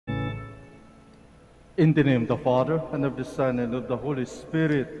In the name of the Father, and of the Son, and of the Holy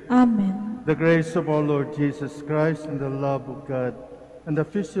Spirit. Amen. The grace of our Lord Jesus Christ, and the love of God, and the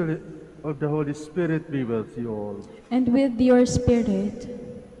fellowship of the Holy Spirit be with you all. And with your spirit.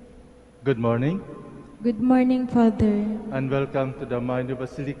 Good morning. Good morning, Father. And welcome to the Minor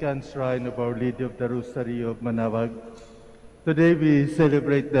Basilica and Shrine of Our Lady of the Rosary of Manaoag. Today we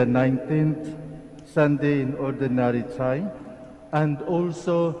celebrate the 19th Sunday in Ordinary Time, and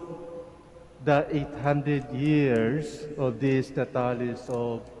also the 800 years of this Natalis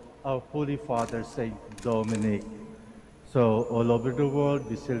of our Holy Father, Saint Dominic. So all over the world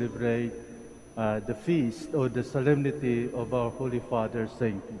we celebrate the feast or the solemnity of our Holy Father,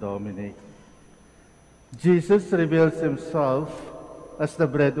 Saint Dominic. Jesus reveals himself as the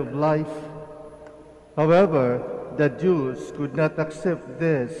bread of life. However, the Jews could not accept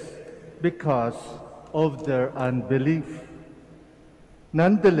this because of their unbelief.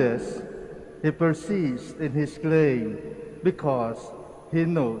 Nonetheless, he persists in his claim because he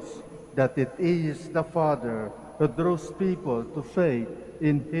knows that it is the Father who draws people to faith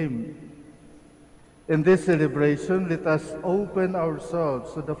in him. In this celebration, let us open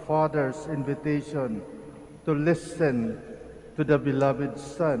ourselves to the Father's invitation to listen to the beloved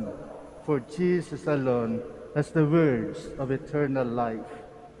Son, for Jesus alone has the words of eternal life.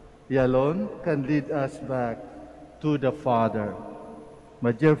 He alone can lead us back to the Father.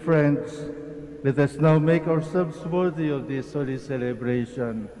 My dear friends, let us now make ourselves worthy of this holy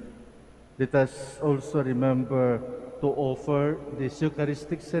celebration. Let us also remember to offer this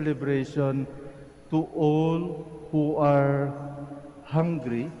Eucharistic celebration to all who are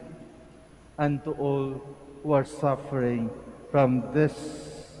hungry and to all who are suffering from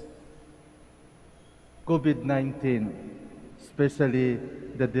this COVID-19, especially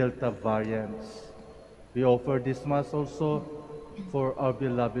the Delta variants. We offer this Mass also for our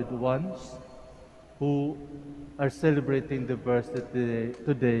beloved ones who are celebrating the birthday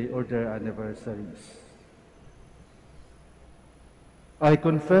today or their anniversaries. I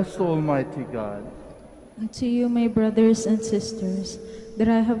confess to Almighty God and to you, my brothers and sisters, that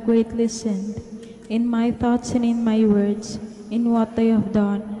I have greatly sinned in my thoughts and in my words, in what I have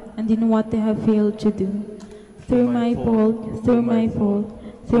done and in what I have failed to do. Through my fault, through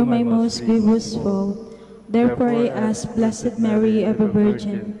my most grievous fault. Therefore I ask Blessed Mary, ever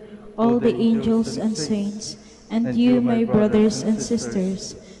Virgin, all the angels and saints, and you, my brothers and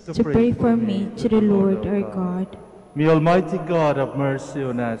sisters, to pray for me to the Lord our God. May Almighty God have mercy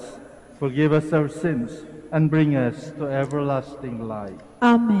on us, forgive us our sins, and bring us to everlasting life.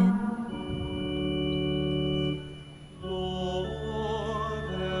 Amen.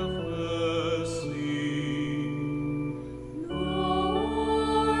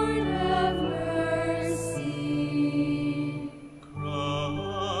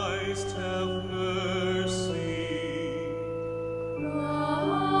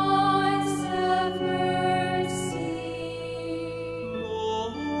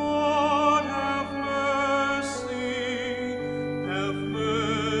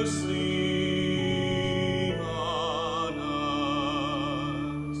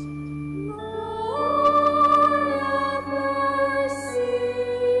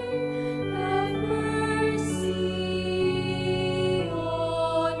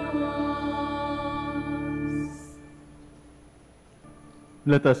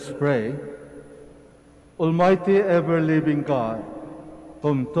 Let us pray. Almighty ever-living God,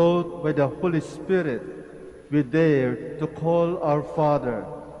 whom taught by the Holy Spirit we dare to call our Father,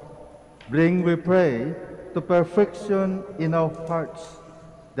 bring, we pray, to perfection in our hearts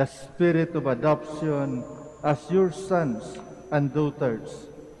the spirit of adoption as your sons and daughters,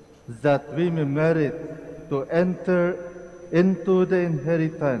 that we may merit to enter into the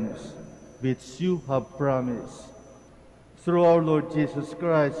inheritance which you have promised. Through our Lord Jesus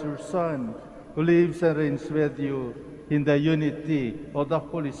Christ, your Son, who lives and reigns with you in the unity of the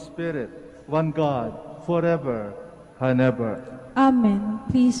Holy Spirit, one God, forever and ever. Amen.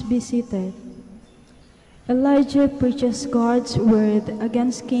 Please be seated. Elijah preaches God's word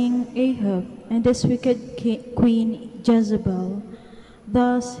against King Ahab and his wicked queen Jezebel.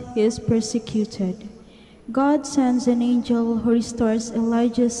 Thus he is persecuted. God sends an angel who restores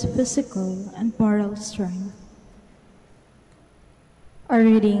Elijah's physical and moral strength. A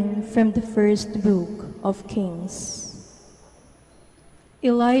reading from the first book of Kings.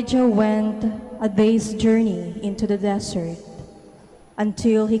 Elijah went a day's journey into the desert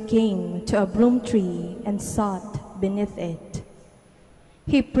until he came to a broom tree and sat beneath it.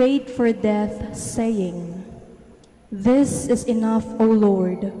 He prayed for death, saying, "This is enough, O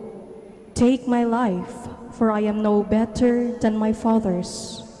Lord. Take my life, for I am no better than my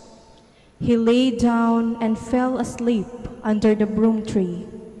fathers." He lay down and fell asleep under the broom tree.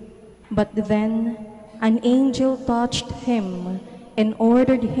 But then an angel touched him and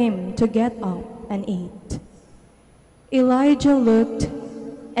ordered him to get up and eat. Elijah looked,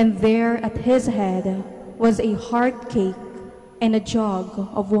 and there at his head was a hard cake and a jug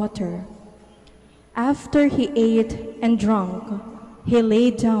of water. After he ate and drank, he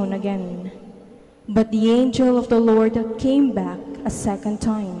lay down again. But the angel of the Lord came back a second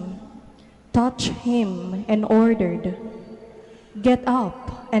time, touched him, and ordered, "Get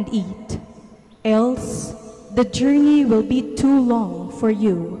up and eat, else the journey will be too long for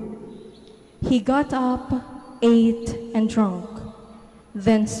you." He got up, ate, and drank.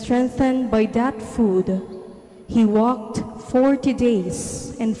 Then, strengthened by that food, he walked 40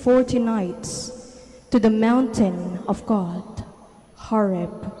 days and 40 nights to the mountain of God,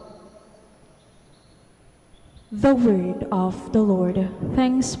 Horeb. The word of the Lord.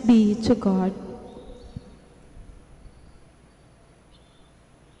 Thanks be to God.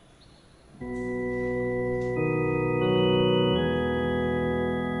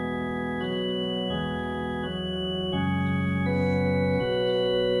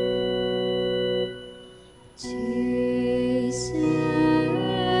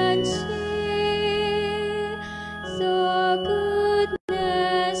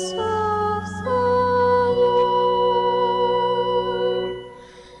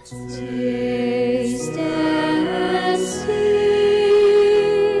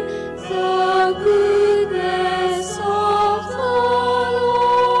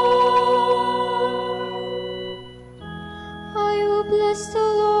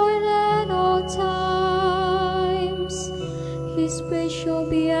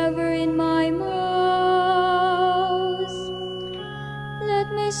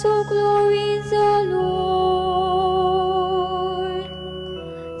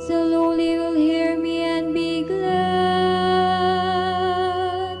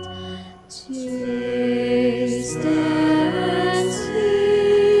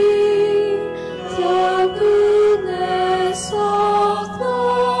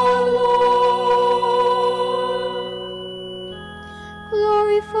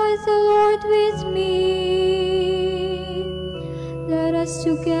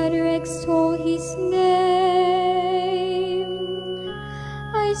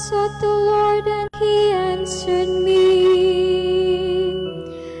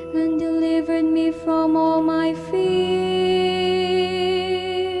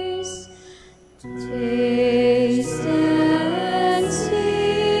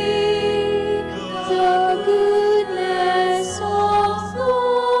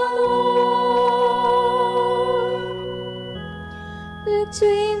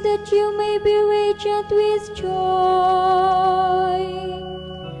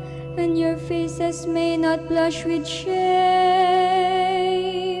 With shame,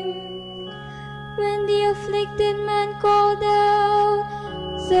 when the afflicted man called out,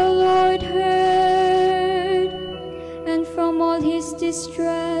 the Lord heard, and from all his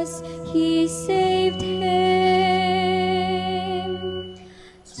distress he saved him.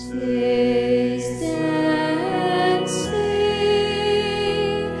 Taste and see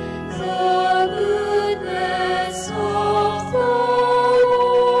the goodness of the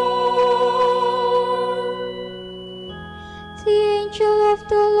of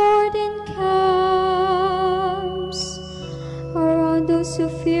the Lord encamps around those who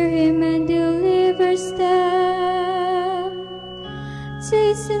fear him and delivers them.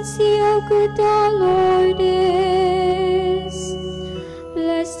 Taste and see how good the Lord is.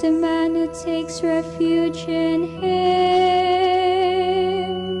 Blessed the man who takes refuge in him.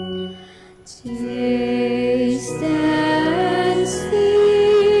 Taste and see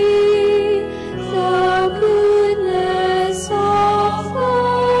the goodness of the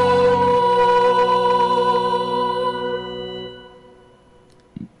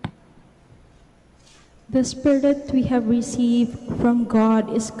The Spirit we have received from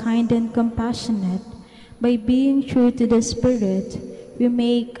God is kind and compassionate. By being true to the Spirit, we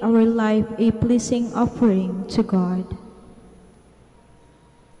make our life a pleasing offering to God.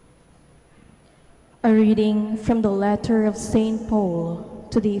 A reading from the letter of St. Paul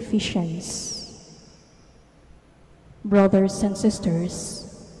to the Ephesians. Brothers and sisters,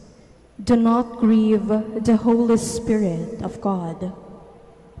 do not grieve the Holy Spirit of God,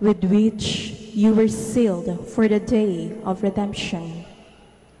 with which you were sealed for the day of redemption.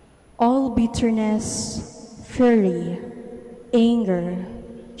 All bitterness, fury, anger,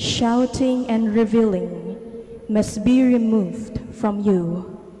 shouting, and reviling must be removed from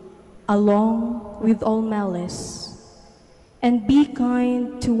you, along with all malice. And be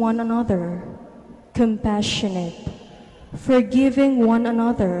kind to one another, compassionate, forgiving one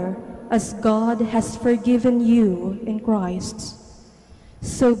another as God has forgiven you in Christ.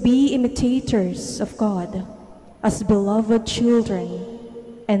 So be imitators of God as beloved children,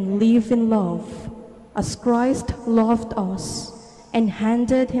 and live in love as Christ loved us and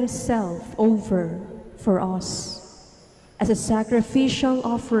handed himself over for us as a sacrificial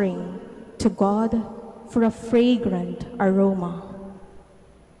offering to God for a fragrant aroma.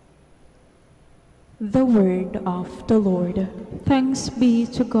 The word of the Lord. Thanks be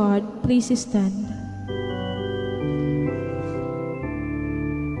to God. Please stand.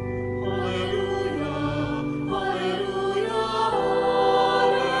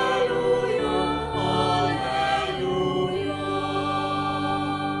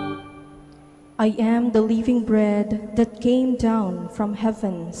 I am the living bread that came down from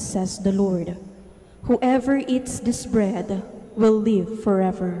heaven, says the Lord. Whoever eats this bread will live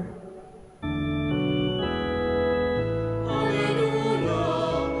forever.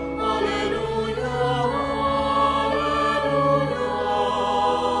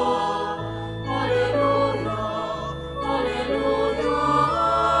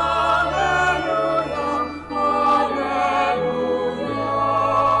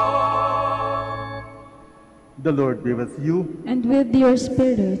 The Lord be with you. And with your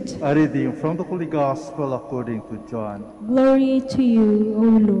spirit. A reading from the Holy Gospel according to John. Glory to you, O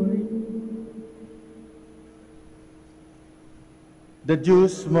Lord. The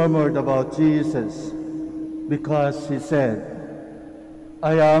Jews murmured about Jesus because he said,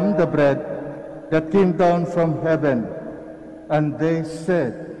 I am the bread that came down from heaven. And they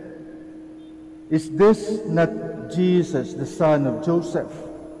said, is this not Jesus, the son of Joseph?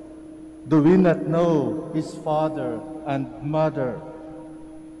 Do we not know his father and mother?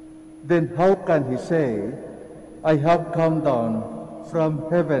 Then how can he say, I have come down from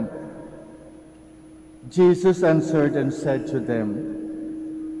heaven? Jesus answered and said to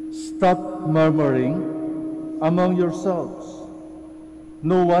them, stop murmuring among yourselves.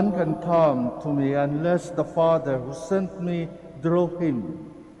 No one can come to me unless the Father who sent me draw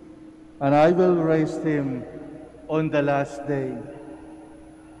him, and I will raise him on the last day.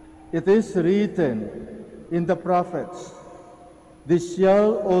 It is written in the prophets, this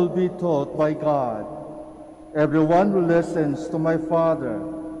shall all be taught by God. Everyone who listens to my Father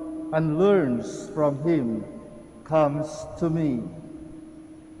and learns from him comes to me.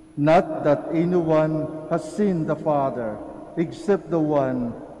 Not that anyone has seen the Father, except the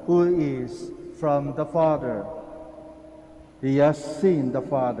one who is from the Father. He has seen the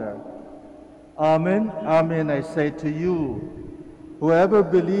Father. Amen, amen, I say to you, whoever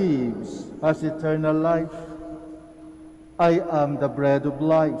believes has eternal life. I am the bread of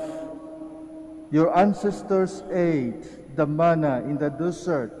life. Your ancestors ate the manna in the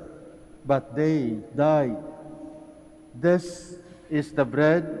desert, but they died. This is the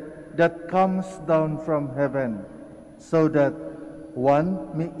bread that comes down from heaven, so that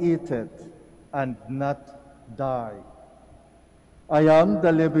one may eat it and not die. I am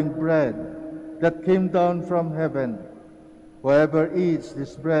the living bread that came down from heaven. Whoever eats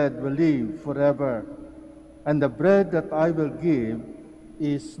this bread will live forever, and the bread that I will give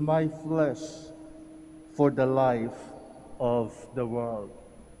is my flesh for the life of the world.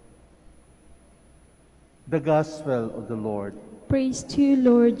 The Gospel of the Lord. Praise to you,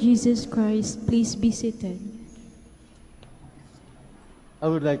 Lord Jesus Christ. Please be seated. I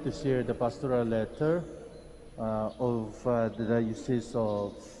would like to share the pastoral letter of the Diocese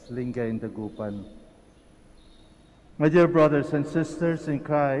of Lingay and Dagupan. My dear brothers and sisters in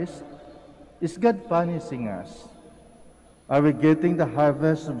Christ, is God punishing us? Are we getting the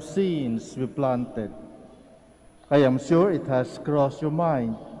harvest of sins we planted? I am sure it has crossed your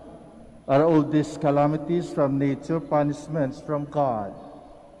mind. Are all these calamities from nature punishments from God?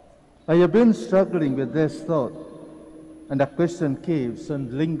 I have been struggling with this thought, and the question keeps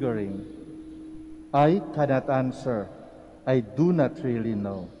on lingering. I cannot answer. I do not really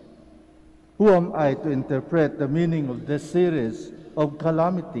know. Who am I to interpret the meaning of this series of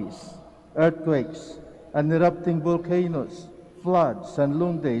calamities, earthquakes, and erupting volcanoes, floods, and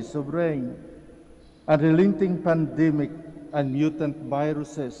long days of rain, unrelenting pandemic and mutant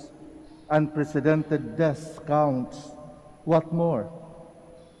viruses, unprecedented death counts? What more?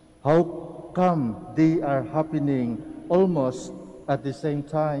 How come they are happening almost at the same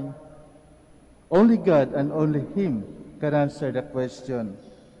time? Only God and only Him can answer the question.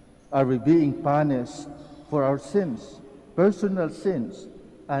 Are we being punished for our sins, personal sins,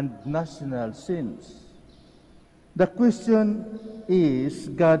 and national sins? The question is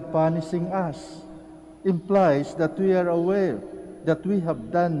God punishing us, implies that we are aware that we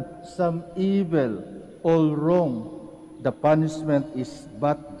have done some evil, all wrong. The punishment is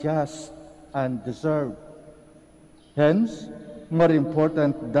but just and deserved. Hence, more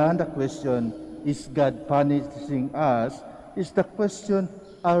important than the question, is God punishing us, is the question,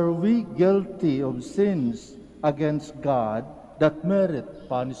 are we guilty of sins against God that merit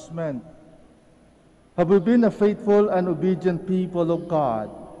punishment? Have we been a faithful and obedient people of God?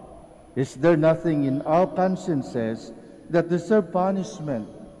 Is there nothing in our consciences that deserve punishment?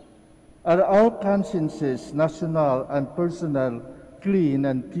 Are our consciences, national and personal, clean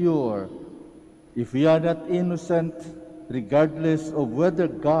and pure? If we are not innocent, regardless of whether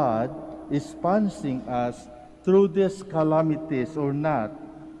God is punishing us through these calamities or not,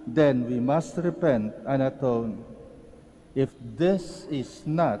 then we must repent and atone. If this is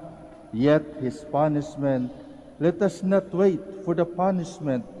not yet His punishment, let us not wait for the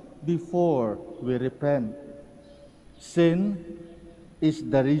punishment before we repent. Sin is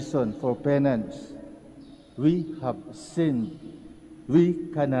the reason for penance. We have sinned.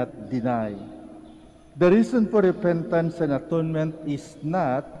 We cannot deny. The reason for repentance and atonement is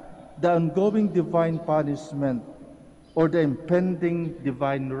not the ongoing divine punishment or the impending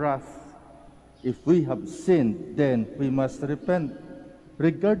divine wrath. If we have sinned, then we must repent,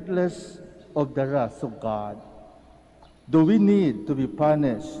 regardless of the wrath of God. Do we need to be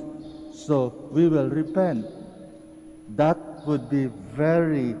punished? So we will repent. That would be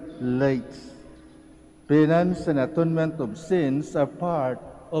very late. Penance and atonement of sins are part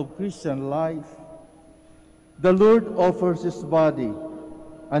of Christian life. The Lord offers His body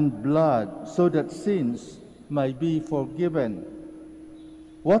and blood so that sins might be forgiven.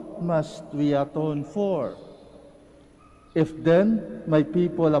 What must we atone for? If then my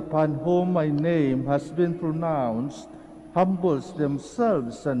people upon whom my name has been pronounced humbles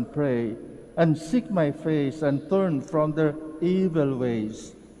themselves and pray, and seek my face and turn from their evil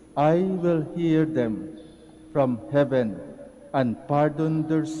ways, I will hear them from heaven and pardon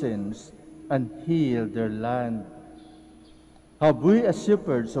their sins and heal their land. Have we as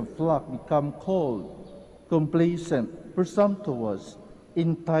shepherds of flock become cold, complacent, presumptuous,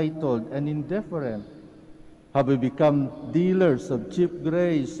 entitled, and indifferent? Have we become dealers of cheap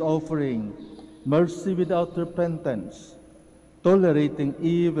grace, offering mercy without repentance, tolerating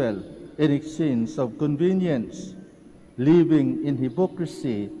evil in exchange of convenience, living in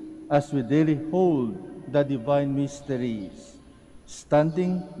hypocrisy as we daily hold the divine mysteries,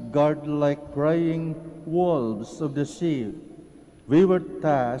 standing guard like crying wolves of the sheep we were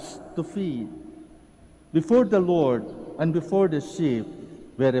tasked to feed? Before the Lord and before the sheep,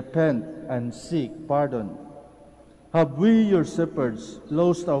 we repent and seek pardon. Have we, your shepherds,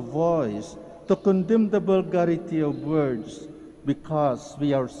 lost our voice to condemn the vulgarity of words because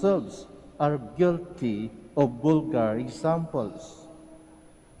we ourselves are guilty of vulgar examples?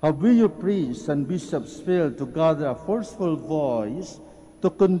 Have we, your priests and bishops, failed to gather a forceful voice to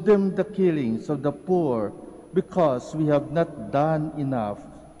condemn the killings of the poor because we have not done enough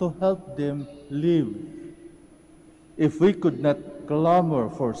to help them live? If we could not clamor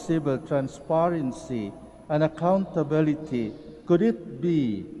for civil transparency and accountability, could it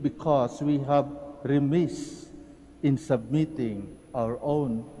be because we have remiss in submitting our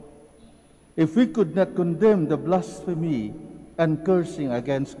own? If we could not condemn the blasphemy and cursing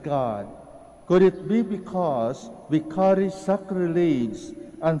against God, could it be because we carry sacrilege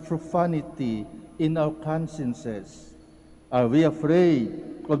and profanity in our consciences? Are we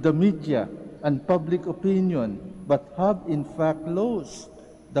afraid of the media and public opinion, but have in fact lost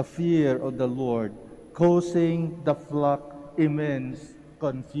the fear of the Lord, causing the flock immense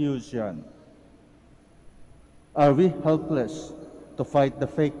confusion? Are we helpless to fight the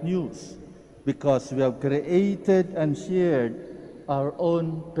fake news because we have created and shared our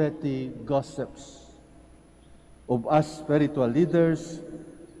own petty gossips? Of us spiritual leaders,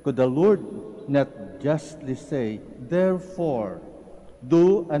 could the Lord not justly say, therefore,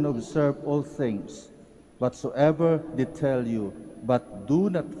 do and observe all things, whatsoever they tell you, but do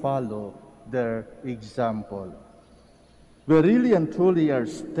not follow their example? We really and truly are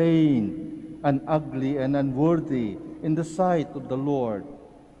stained and ugly and unworthy in the sight of the Lord.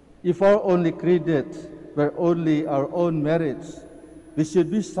 If our only credit were only our own merits, we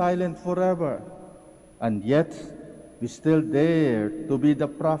should be silent forever. And yet, we still dare to be the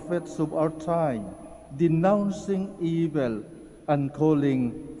prophets of our time, denouncing evil and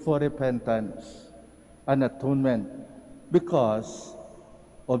calling for repentance and atonement because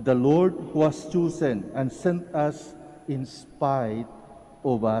of the Lord who has chosen and sent us in spite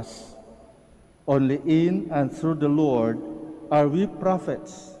of us. Only in and through the Lord are we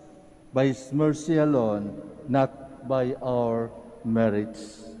prophets, by His mercy alone, not by our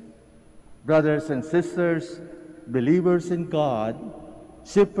merits. Brothers and sisters, believers in God,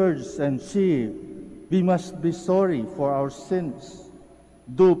 shepherds and sheep, we must be sorry for our sins,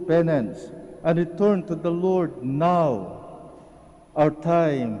 do penance, and return to the Lord now. Our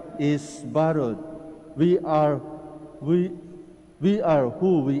time is borrowed. We are who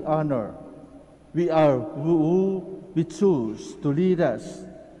we honor. We are who we choose to lead us.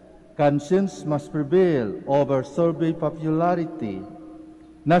 Conscience must prevail over survey popularity.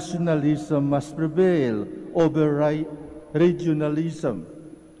 Nationalism must prevail over regionalism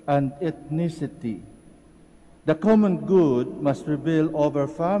and ethnicity. The common good must prevail over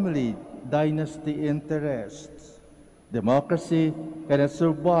family dynasty interests. Democracy cannot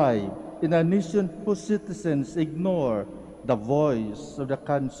survive in a nation whose citizens ignore the voice of the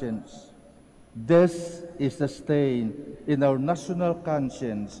conscience. This is the stain in our national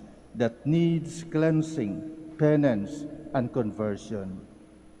conscience that needs cleansing, penance, and conversion.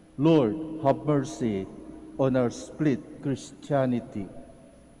 Lord, have mercy on our split Christianity.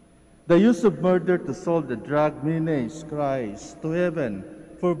 The use of murder to solve the drug menace cries to heaven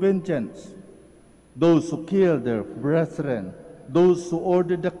for vengeance. Those who kill their brethren, those who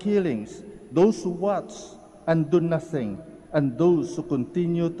order the killings, those who watch and do nothing, and those who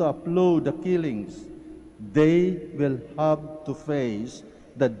continue to applaud the killings, they will have to face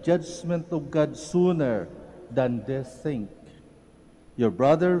the judgment of God sooner than they think. Your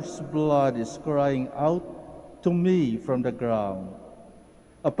brother's blood is crying out to me from the ground.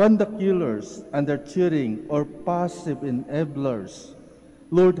 Upon the killers and their cheering or passive enablers,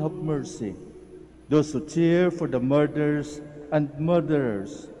 Lord, have mercy. Those who cheer for the murderers and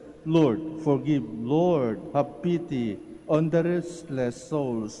murderers, Lord, forgive. Lord, have pity on the restless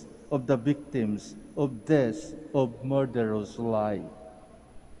souls of the victims of death of murderous life.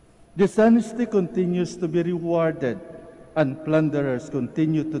 Dishonesty continues to be rewarded, and plunderers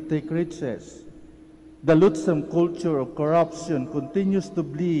continue to take riches. The loathsome culture of corruption continues to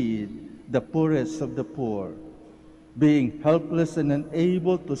bleed the poorest of the poor. Being helpless and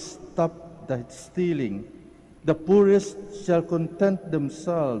unable to stop the stealing, the poorest shall content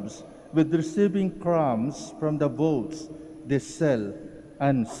themselves with receiving crumbs from the votes they sell,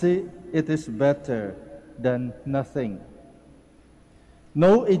 and say it is better than nothing.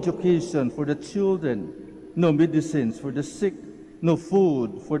 No education for the children, no medicines for the sick, no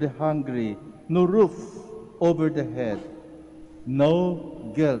food for the hungry, no roof over the head,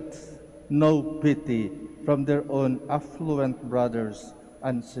 no guilt, no pity from their own affluent brothers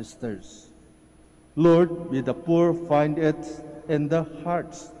and sisters. Lord, may the poor find it in their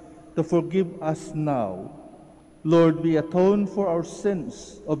hearts to forgive us now. Lord, we atone for our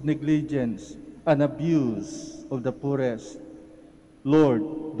sins of negligence and abuse of the poorest.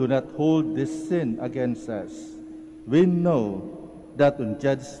 Lord, do not hold this sin against us. We know that on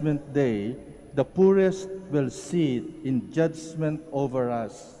Judgment Day, the poorest will sit in judgment over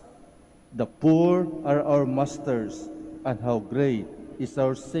us. The poor are our masters, and how great is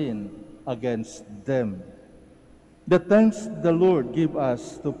our sin against them. The thanks the Lord give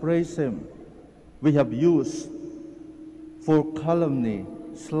us to praise Him, we have used for calumny,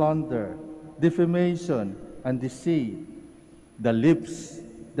 slander, defamation, and deceit. The lips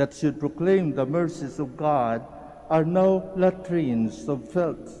that should proclaim the mercies of God are now latrines of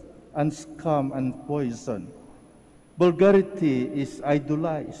filth and scum and poison. Vulgarity is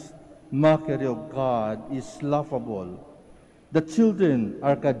idolized. Mockery of God is laughable. The children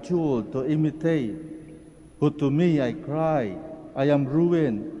are cajoled to imitate. Who to me I cry, I am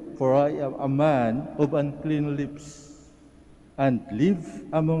ruined, for I am a man of unclean lips, and live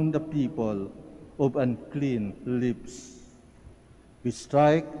among the people of unclean lips. We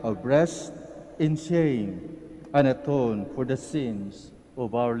strike our breast in shame and atone for the sins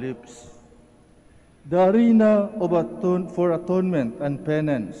of our lips. The arena of for atonement and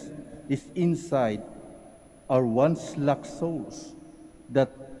penance is inside our once lax souls that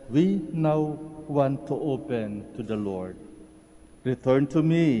we now want to open to the Lord. Return to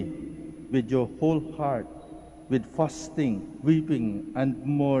me with your whole heart, with fasting, weeping, and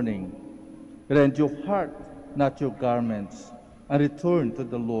mourning. Rend your heart, not your garments, and return to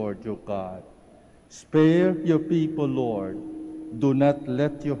the Lord your God. Spare your people, Lord. Do not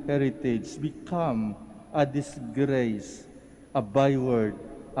let your heritage become a disgrace, a byword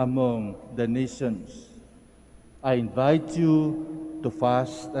among the nations. I invite you to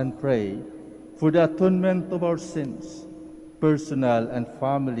fast and pray for the atonement of our sins, personal and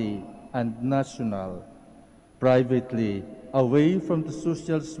family and national, privately, away from the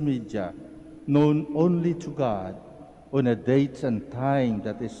social media, known only to God. on a date and time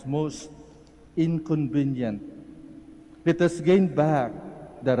that is most inconvenient. Let us gain back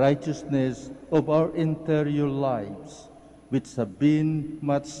the righteousness of our interior lives, which have been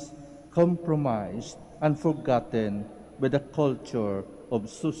much compromised and forgotten by the culture of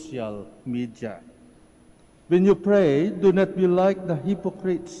social media. When you pray, do not be like the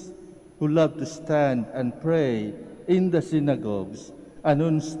hypocrites who love to stand and pray in the synagogues and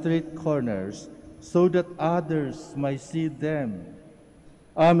on street corners so that others might see them.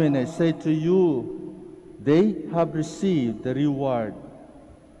 Amen, I say to you, they have received the reward.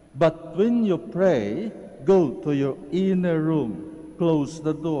 But when you pray, go to your inner room, close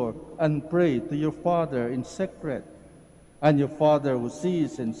the door, and pray to your Father in secret. And your Father who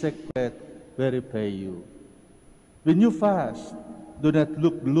sees in secret will repay you. When you fast, do not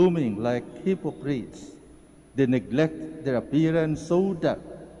look blooming like hypocrites. They neglect their appearance so that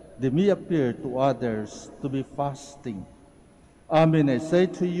they may appear to others to be fasting. Amen, I say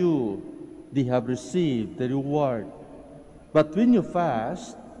to you, they have received the reward. But when you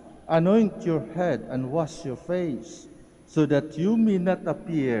fast, anoint your head and wash your face, so that you may not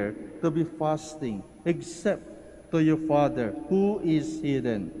appear to be fasting, except to your Father who is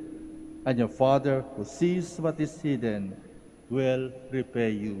hidden. And your Father who sees what is hidden will repay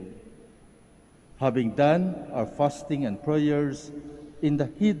you. Having done our fasting and prayers in the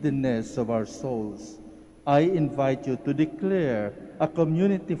hiddenness of our souls, I invite you to declare a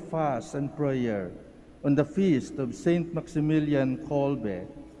community fast and prayer on the feast of Saint Maximilian Kolbe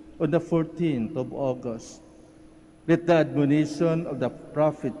on the 14th of August. Let the admonition of the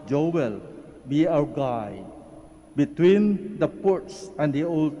prophet Joel be our guide. Between the porch and the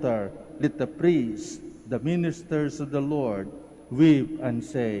altar, let the priests, the ministers of the Lord, weep and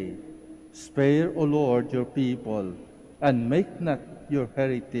say, Spare, O Lord, your people, and make not your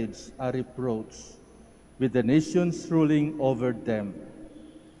heritage a reproach, with the nations ruling over them.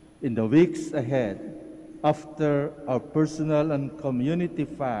 In the weeks ahead, after our personal and community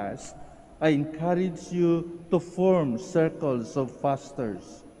fast, I encourage you to form circles of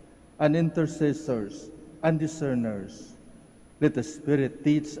fasters and intercessors and discerners. Let the Spirit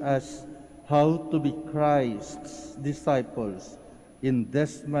teach us how to be Christ's disciples in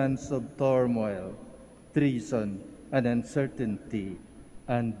these months of turmoil, treason, and uncertainty,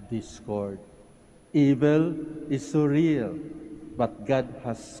 and discord. Evil is so real, but God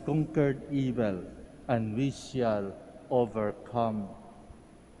has conquered evil, and we shall overcome.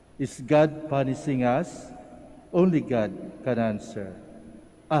 Is God punishing us? Only God can answer.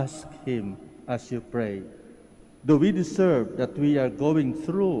 Ask Him as you pray. Do we deserve that we are going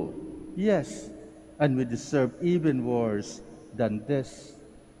through? Yes, and we deserve even worse than this.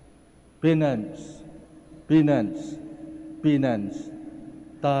 Penance, penance, penance.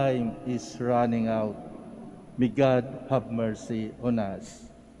 Time is running out. May God have mercy on us.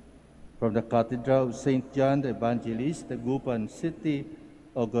 From the Cathedral of St. John the Evangelist, Tagupan City,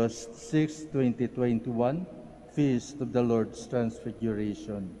 August 6, 2021, Feast of the Lord's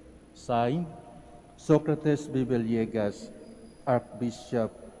Transfiguration. Signed, Socrates B. Villegas,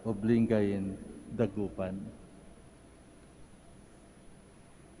 Archbishop of Lingayen, Dagupan.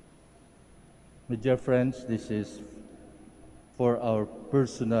 My dear friends, this is for our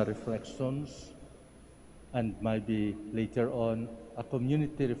personal reflections and maybe later on a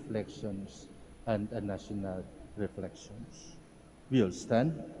community reflections and a national reflections. We all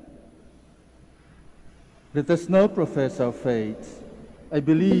stand. Let us now profess our faith. I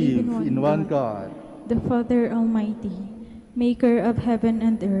believe in one God, the Father Almighty, maker of heaven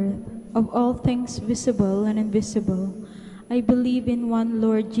and earth, of all things visible and invisible. I believe in one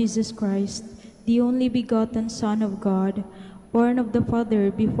Lord Jesus Christ, the only begotten Son of God, born of the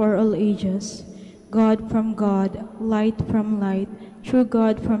Father before all ages, God from God, light from light, true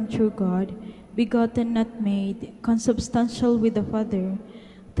God from true God, begotten not made, consubstantial with the Father.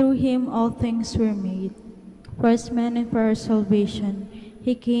 Through him all things were made. First man and for our salvation,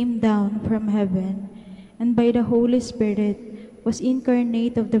 he came down from heaven, and by the Holy Spirit was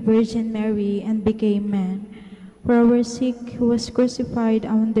incarnate of the Virgin Mary and became man. For our sake, who was crucified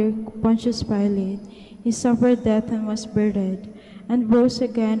under Pontius Pilate, he suffered death and was buried, and rose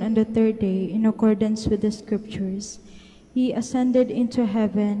again on the third day in accordance with the Scriptures. He ascended into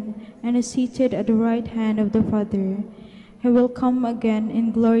heaven and is seated at the right hand of the Father. He will come again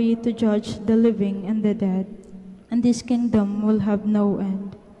in glory to judge the living and the dead, and his kingdom will have no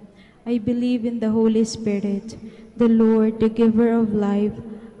end. I believe in the Holy Spirit, the Lord, the giver of life,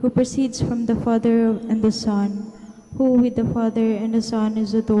 who proceeds from the Father and the Son, who with the Father and the Son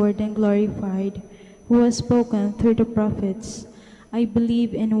is adored and glorified, who has spoken through the prophets. I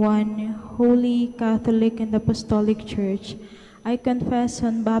believe in one holy, Catholic, and Apostolic Church. I confess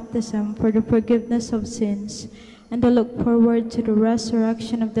on baptism for the forgiveness of sins, and I look forward to the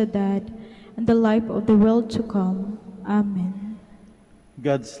resurrection of the dead and the life of the world to come. Amen.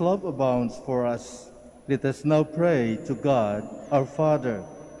 God's love abounds for us. Let us now pray to God, our Father,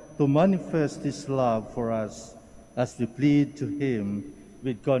 to manifest His love for us as we plead to Him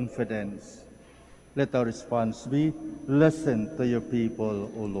with confidence. Let our response be, listen to your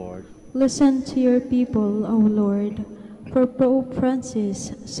people, O Lord. Listen to your people, O Lord. For Pope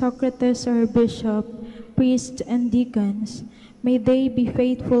Francis, Socrates, our bishop, priests, and deacons, may they be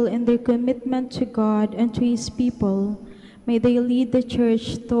faithful in their commitment to God and to His people. May they lead the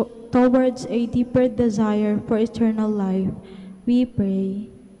Church towards a deeper desire for eternal life. We pray.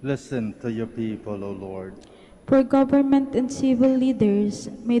 Listen to your people, O Lord. For government and civil leaders,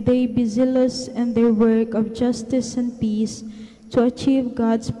 may they be zealous in their work of justice and peace to achieve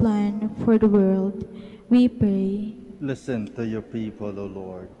God's plan for the world. We pray. Listen to your people, O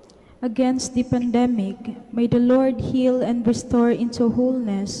Lord. Against the pandemic, may the Lord heal and restore into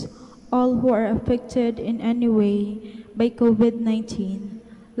wholeness all who are affected in any way by COVID-19.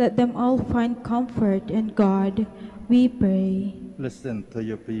 Let them all find comfort in God. We pray. Listen to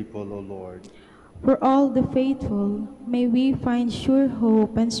your people, O Lord. For all the faithful, may we find sure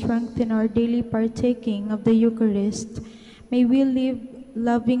hope and strength in our daily partaking of the Eucharist. May we live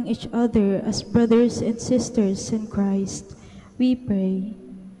loving each other as brothers and sisters in Christ. We pray.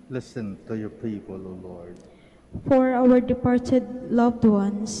 Listen to your people, O Lord. For our departed loved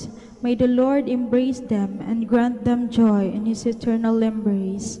ones, may the Lord embrace them and grant them joy in His eternal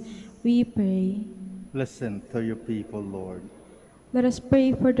embrace. We pray. Listen to your people, Lord. Let us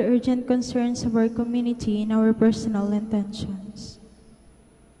pray for the urgent concerns of our community and our personal intentions.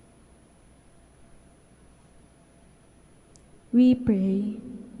 We pray.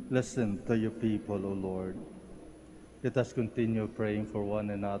 Listen to your people, O Lord. Let us continue praying for one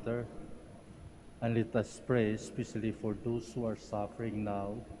another, and let us pray especially for those who are suffering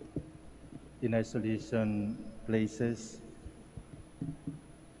now in isolation places,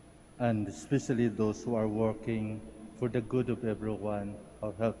 and especially those who are working for the good of everyone,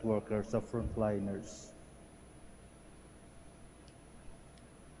 our health workers, our frontliners.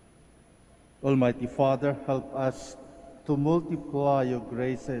 Almighty Father, help us to multiply your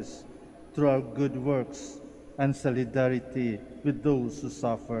graces through our good works and solidarity with those who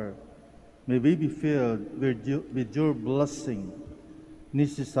suffer. May we be filled with your blessing,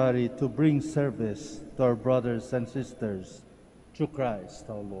 necessary to bring service to our brothers and sisters, through Christ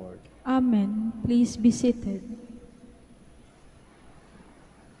our Lord. Amen. Please be seated.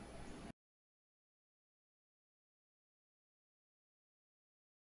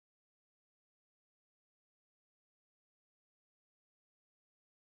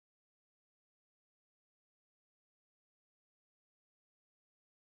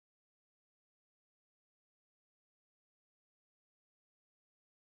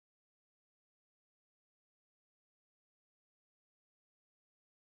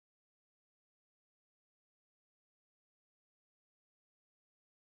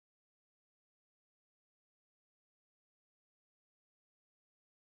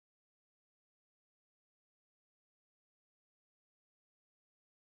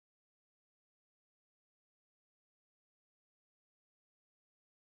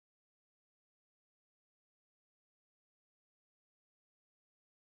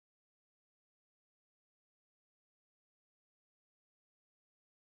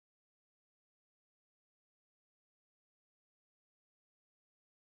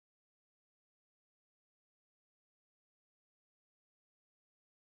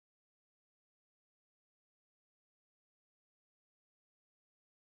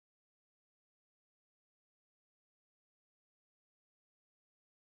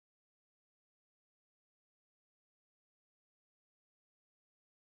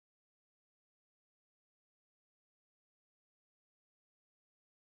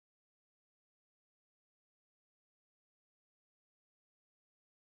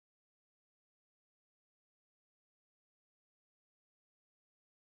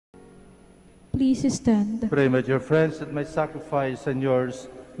 Please stand. Pray, my dear friends, that my sacrifice and yours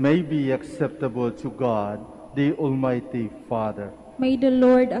may be acceptable to God, the Almighty Father. May the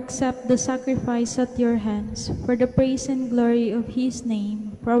Lord accept the sacrifice at your hands for the praise and glory of His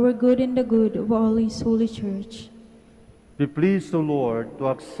name, for our good and the good of all His holy Church. Be pleased, O Lord, to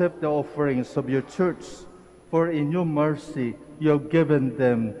accept the offerings of your Church, for in your mercy you have given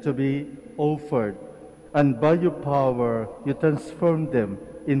them to be offered, and by your power you transform them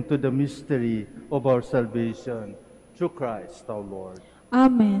into the mystery of our salvation. through Christ our Lord.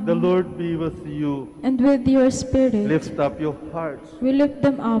 Amen. The Lord be with you. And with your spirit, Lift up your hearts. we lift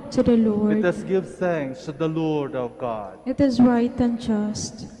them up to the Lord. Let us give thanks to the Lord our God. It is right and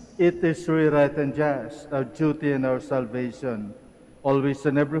just. It is really right and just, our duty and our salvation, always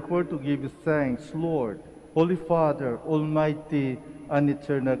and everywhere to give you thanks, Lord, Holy Father, Almighty and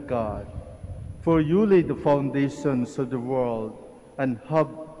eternal God. For you laid the foundations of the world and have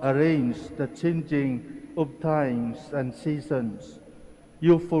arranged the changing of times and seasons.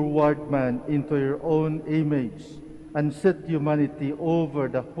 You forward man into your own image and set humanity over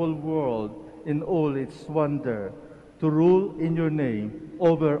the whole world in all its wonder, to rule in your name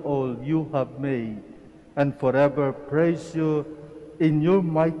over all you have made, and forever praise you in your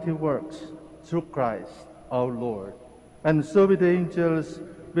mighty works through Christ our Lord. And so with the angels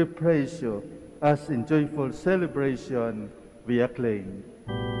we praise you, as in joyful celebration we acclaim.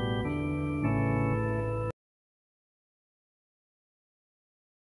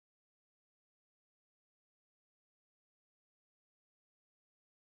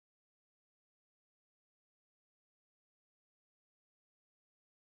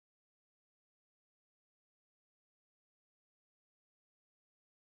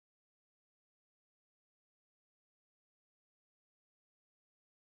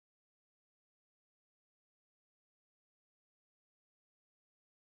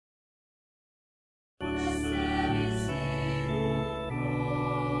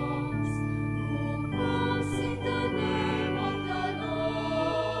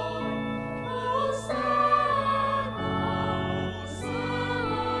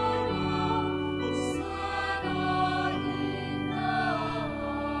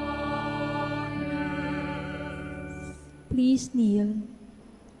 Please kneel.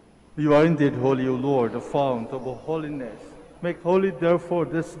 You are indeed holy, O Lord, the fount of all holiness. Make holy, therefore,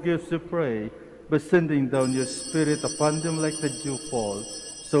 these gifts, we pray, by sending down your Spirit upon them like the dewfall,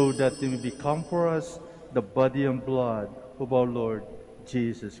 so that they may become for us the body and blood of our Lord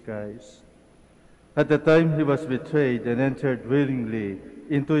Jesus Christ. At the time he was betrayed and entered willingly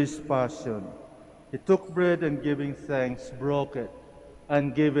into his passion, he took bread and giving thanks, broke it,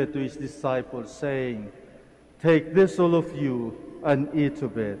 and gave it to his disciples, saying, "Take this, all of you, and eat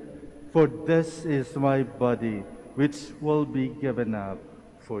of it, for this is my body, which will be given up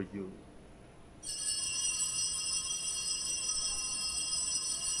for you."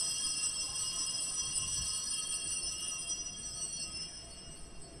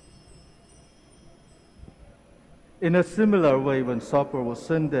 In a similar way, when supper was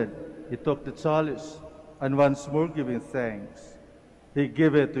ended, he took the chalice, and once more giving thanks, he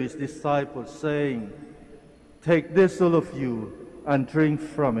gave it to his disciples, saying, "Take this, all of you, and drink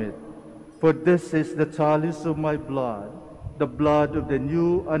from it, for this is the chalice of my blood, the blood of the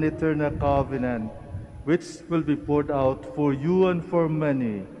new and eternal covenant, which will be poured out for you and for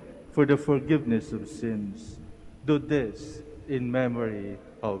many for the forgiveness of sins. Do this in memory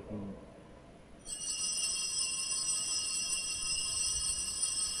of me."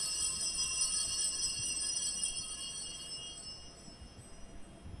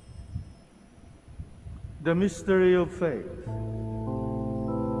 The mystery of faith.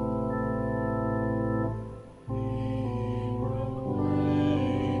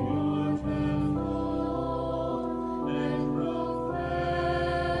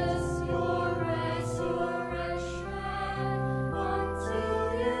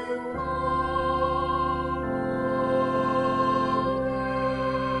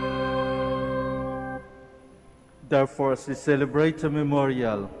 Therefore, as we celebrate the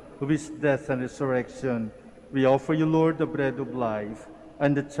memorial of his death and resurrection, we offer you, Lord, the bread of life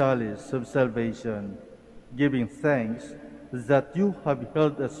and the chalice of salvation, giving thanks that you have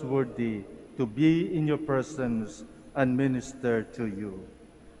held us worthy to be in your presence and minister to you.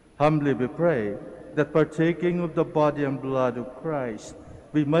 Humbly we pray that, partaking of the body and blood of Christ,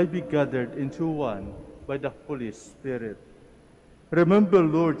 we might be gathered into one by the Holy Spirit. Remember,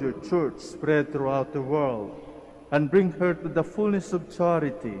 Lord, your church spread throughout the world, and bring her to the fullness of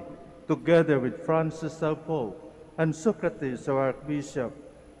charity, together with Francis our Pope, and Socrates our Archbishop,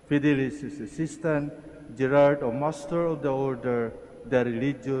 Fidelis his assistant, Gerard our Master of the Order, the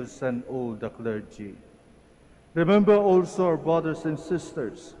religious, and all the clergy. Remember also our brothers and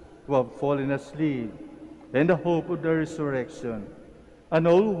sisters who have fallen asleep in the hope of the resurrection, and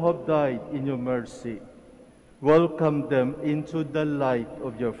all who have died in your mercy. Welcome them into the light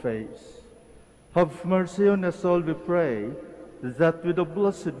of your face. Have mercy on us all, we pray, that with the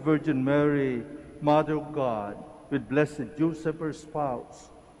Blessed Virgin Mary, Mother of God, with Blessed Joseph, her spouse,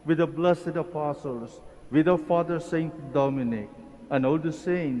 with the blessed apostles, with our Father Saint Dominic, and all the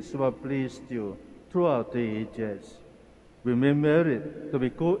saints who have pleased you throughout the ages, we may merit to be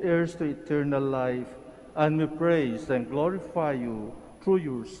co-heirs to eternal life, and we praise and glorify you through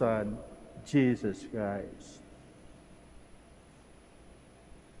your Son, Jesus Christ.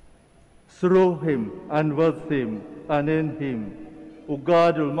 Through him, and with him, and in him, O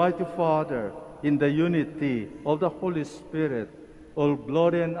God, Almighty Father, in the unity of the Holy Spirit, all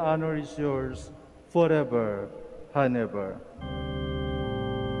glory and honor is yours forever and ever.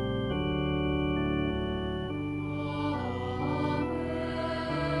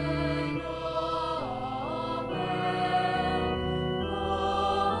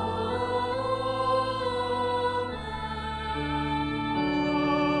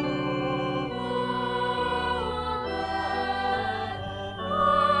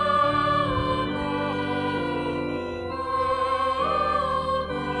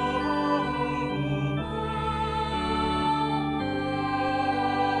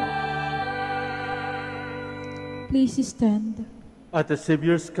 Please stand. At the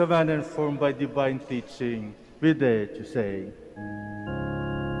Savior's command and formed by divine teaching, we dare to say,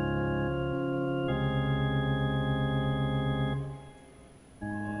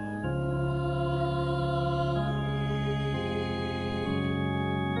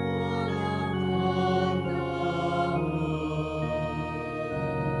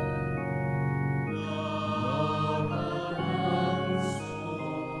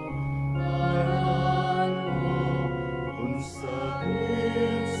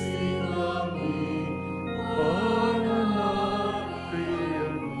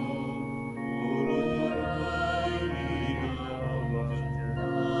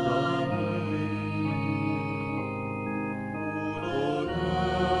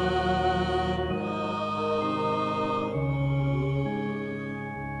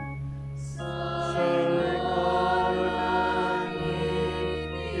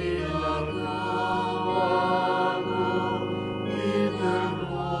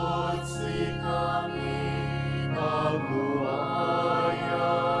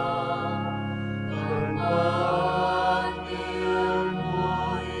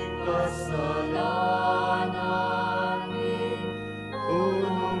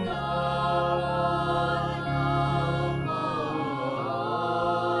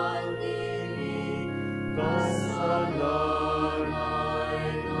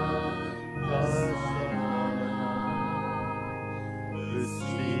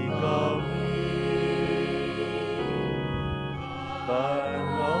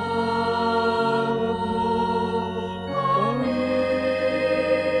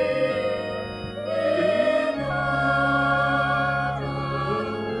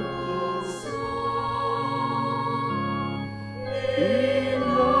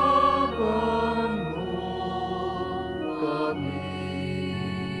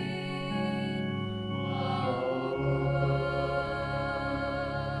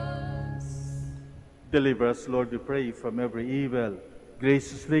 deliver us, Lord, we pray, from every evil.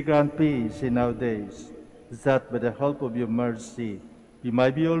 Graciously grant peace in our days, that by the help of your mercy we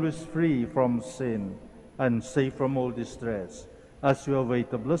might be always free from sin and safe from all distress, as we await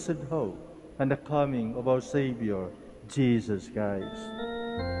the blessed hope and the coming of our Savior, Jesus Christ.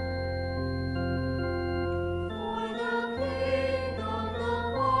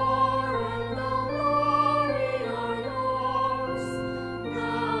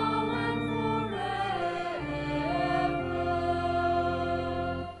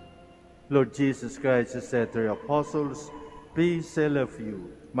 Lord Jesus Christ, you said to your apostles, "Peace I leave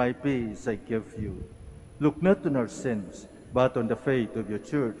you, my peace I give you. Look not on our sins, but on the faith of your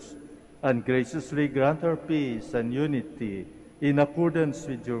church, and graciously grant her peace and unity in accordance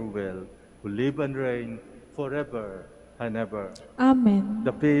with your will, who live and reign forever and ever." Amen.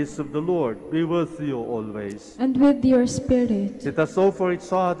 The peace of the Lord be with you always. And with your spirit. Let us offer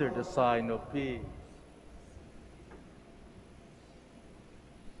each other the sign of peace.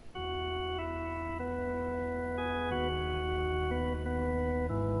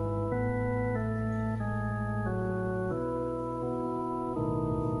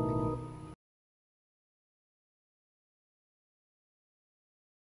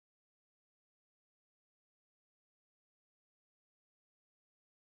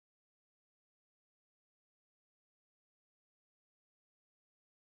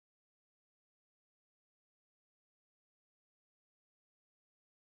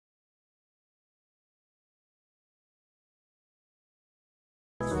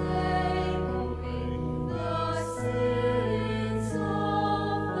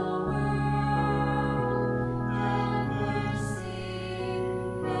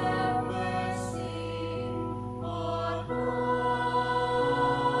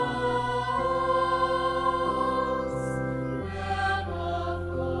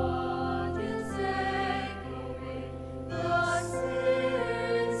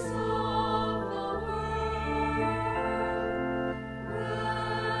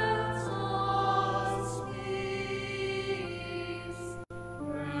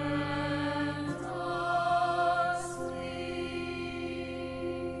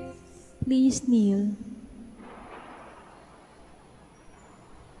 Please kneel.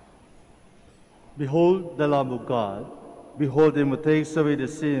 Behold the Lamb of God. Behold him who takes away the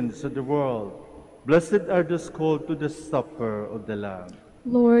sins of the world. Blessed are those called to the supper of the Lamb.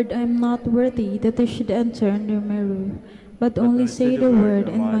 Lord, I am not worthy that I should enter under my roof, but only say the word,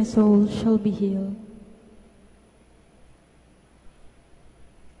 and my soul shall be healed.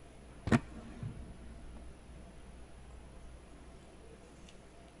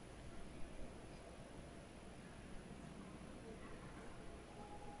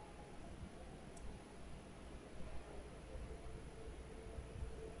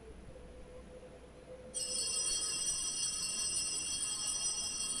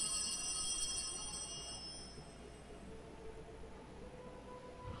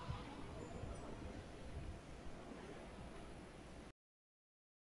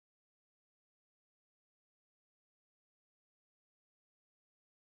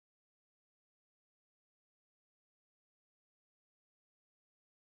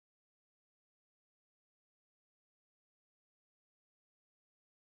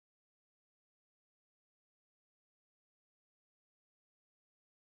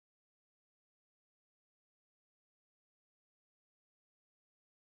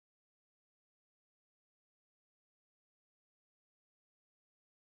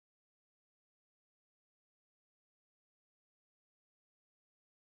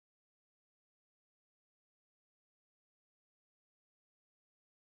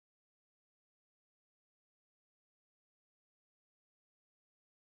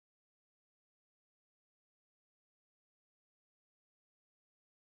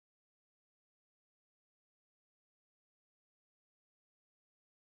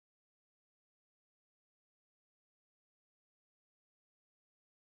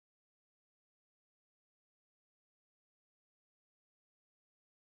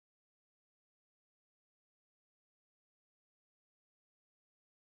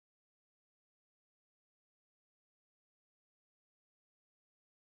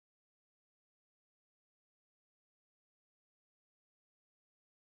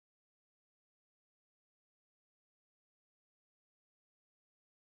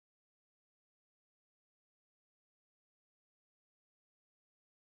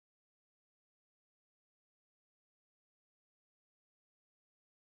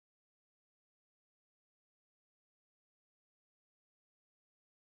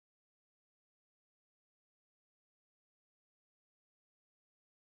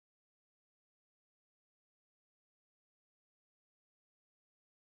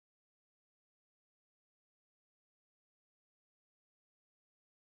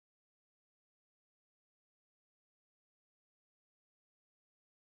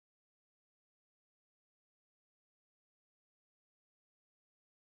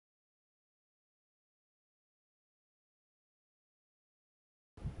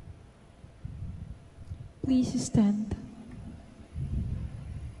 Please stand.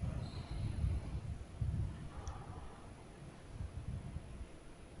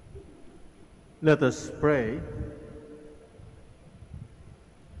 Let us pray.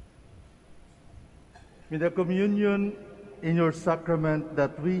 May the communion in your sacrament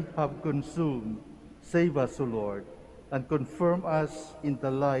that we have consumed save us, O Lord, and confirm us in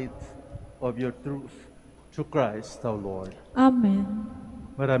the light of your truth. Through Christ our Lord. Amen.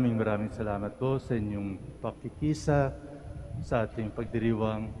 Maraming salamat po sa inyong pakikisa sa ating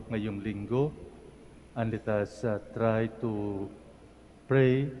pagdiriwang ngayong linggo. And let us try to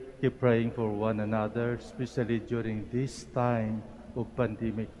pray, keep praying for one another, especially during this time of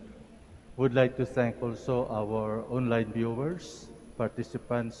pandemic. Would like to thank also our online viewers,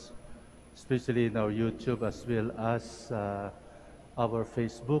 participants, especially in our YouTube as well as our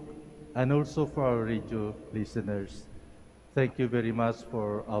Facebook, and also for our radio listeners. Thank you very much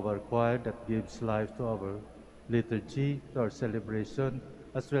for our choir that gives life to our liturgy, to our celebration,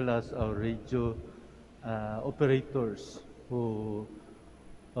 as well as our radio operators who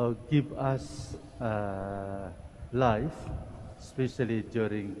give us life, especially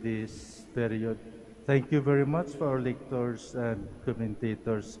during this period. Thank you very much for our lectors and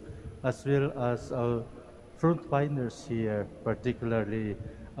commentators, as well as our frontliners here, particularly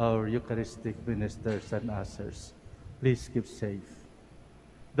our Eucharistic ministers and ushers. Please keep safe.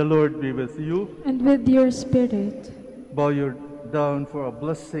 The Lord be with you. And with your spirit. Bow your down for a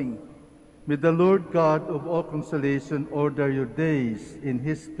blessing. May the Lord God of all consolation order your days in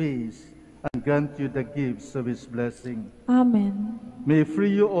his peace and grant you the gifts of his blessing. Amen. May he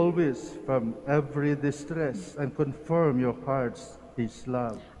free you always from every distress and confirm your hearts his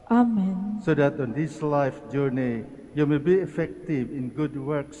love. Amen. So that on this life journey you may be effective in good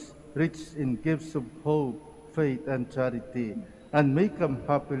works rich in gifts of hope, faith, and charity, and may come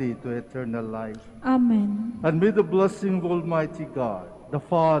happily to eternal life. Amen. And may the blessing of Almighty God, the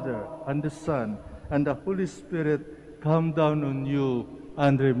Father, and the Son, and the Holy Spirit come down on you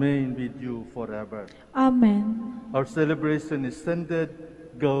and remain with you forever. Amen. Our celebration is ended.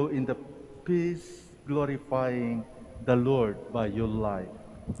 Go in the peace, glorifying the Lord by your life.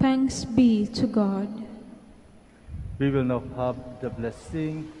 Thanks be to God. We will now have the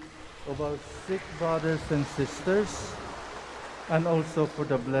blessing of our sick brothers and sisters, and also for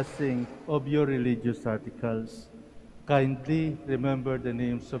the blessing of your religious articles. Kindly remember the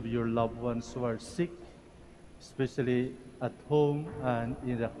names of your loved ones who are sick, especially at home and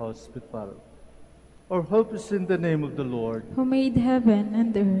in the hospital. Our hope is in the name of the Lord, Who made heaven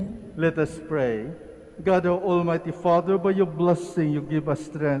and earth. Let us pray. God, our Almighty Father, by your blessing you give us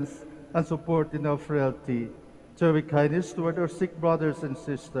strength and support in our frailty. Show kindness toward our sick brothers and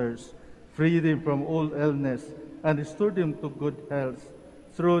sisters, free them from all illness, and restore them to good health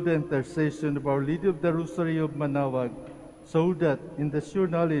through the intercession of Our Lady of the Rosary of Manaoag, so that in the sure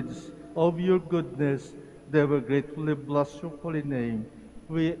knowledge of your goodness they will gratefully bless your holy name.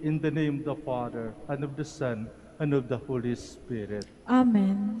 We, in the name of the Father, and of the Son, and of the Holy Spirit.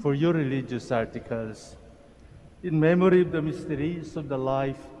 Amen. For your religious articles, in memory of the mysteries of the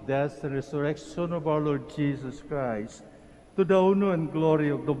life, death, and resurrection of our Lord Jesus Christ, to the honor and glory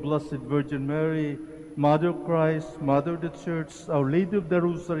of the Blessed Virgin Mary, Mother of Christ, Mother of the Church, Our Lady of the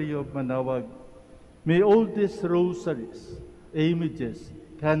Rosary of Manaoag, may all these rosaries, images,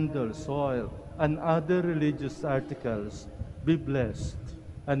 candles, oil, and other religious articles be blessed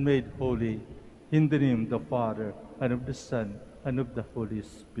and made holy in the name of the Father, and of the Son, and of the Holy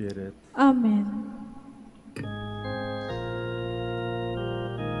Spirit. Amen.